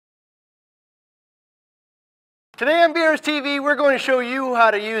Today on BRStv, we're going to show you how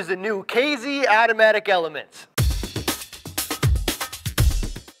to use the new KZ automatic elements.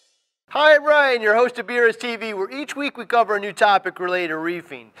 Hi, I'm Ryan, your host of BRStv, where each week we cover a new topic related to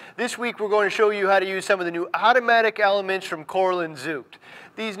reefing. This week we're going to show you how to use some of the new automatic elements from Korallen-Zucht.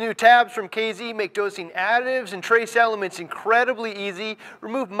 These new tabs from KZ make dosing additives and trace elements incredibly easy,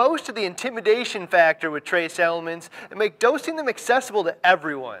 remove most of the intimidation factor with trace elements, and make dosing them accessible to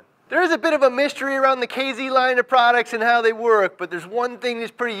everyone. There is a bit of a mystery around the KZ line of products and how they work, but there's one thing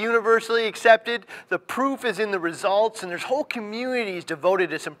that's pretty universally accepted. The proof is in the results, and there's whole communities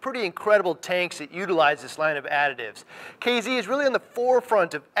devoted to some pretty incredible tanks that utilize this line of additives. KZ is really on the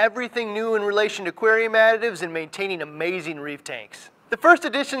forefront of everything new in relation to aquarium additives and maintaining amazing reef tanks. The first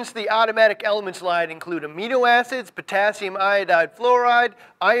additions to the automatic elements line include amino acids, potassium, iodide, fluoride,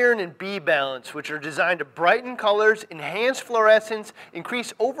 iron, and B balance, which are designed to brighten colors, enhance fluorescence,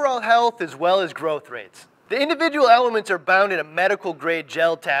 increase overall health, as well as growth rates. The individual elements are bound in a medical grade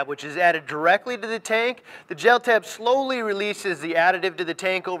gel tab, which is added directly to the tank. The gel tab slowly releases the additive to the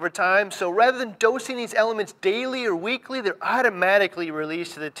tank over time, so rather than dosing these elements daily or weekly, they're automatically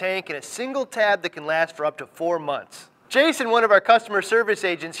released to the tank in a single tab that can last for up to 4 months. Jason, one of our customer service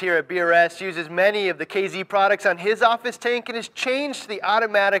agents here at BRS, uses many of the KZ products on his office tank and has changed to the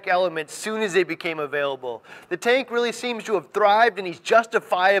automatic elements soon as they became available. The tank really seems to have thrived, and he's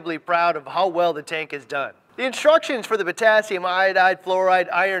justifiably proud of how well the tank has done. The instructions for the potassium, iodide, fluoride,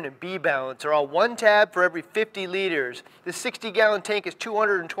 iron, and B balance are all one tab for every 50 liters. The 60-gallon tank is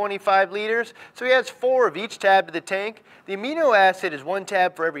 225 liters, so he adds 4 of each tab to the tank. The amino acid is 1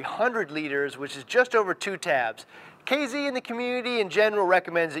 tab for every 100 liters, which is just over 2 tabs. KZ in the community in general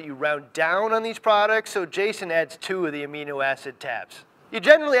recommends that you round down on these products, so Jason adds 2 of the amino acid tabs. You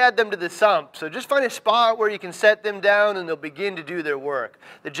generally add them to the sump, so just find a spot where you can set them down and they'll begin to do their work.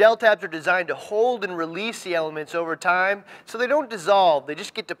 The gel tabs are designed to hold and release the elements over time, so they don't dissolve, they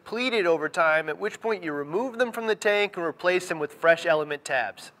just get depleted over time, at which point you remove them from the tank and replace them with fresh element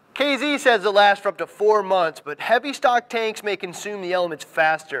tabs. KZ says they'll last for up to 4 months, but heavy stock tanks may consume the elements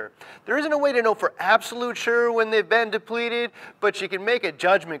faster. There isn't a way to know for absolute sure when they've been depleted, but you can make a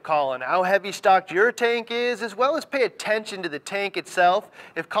judgment call on how heavy stocked your tank is, as well as pay attention to the tank itself.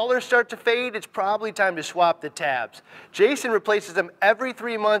 If colors start to fade, it's probably time to swap the tabs. Jason replaces them every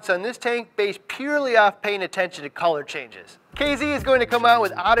 3 months on this tank based purely off paying attention to color changes. KZ is going to come out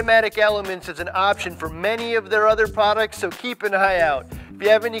with automatic elements as an option for many of their other products, so keep an eye out. If you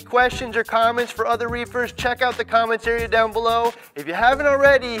have any questions or comments for other reefers, check out the comments area down below. If you haven't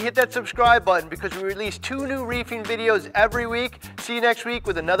already, hit that subscribe button because we release 2 new reefing videos every week. See you next week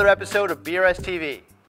with another episode of BRStv.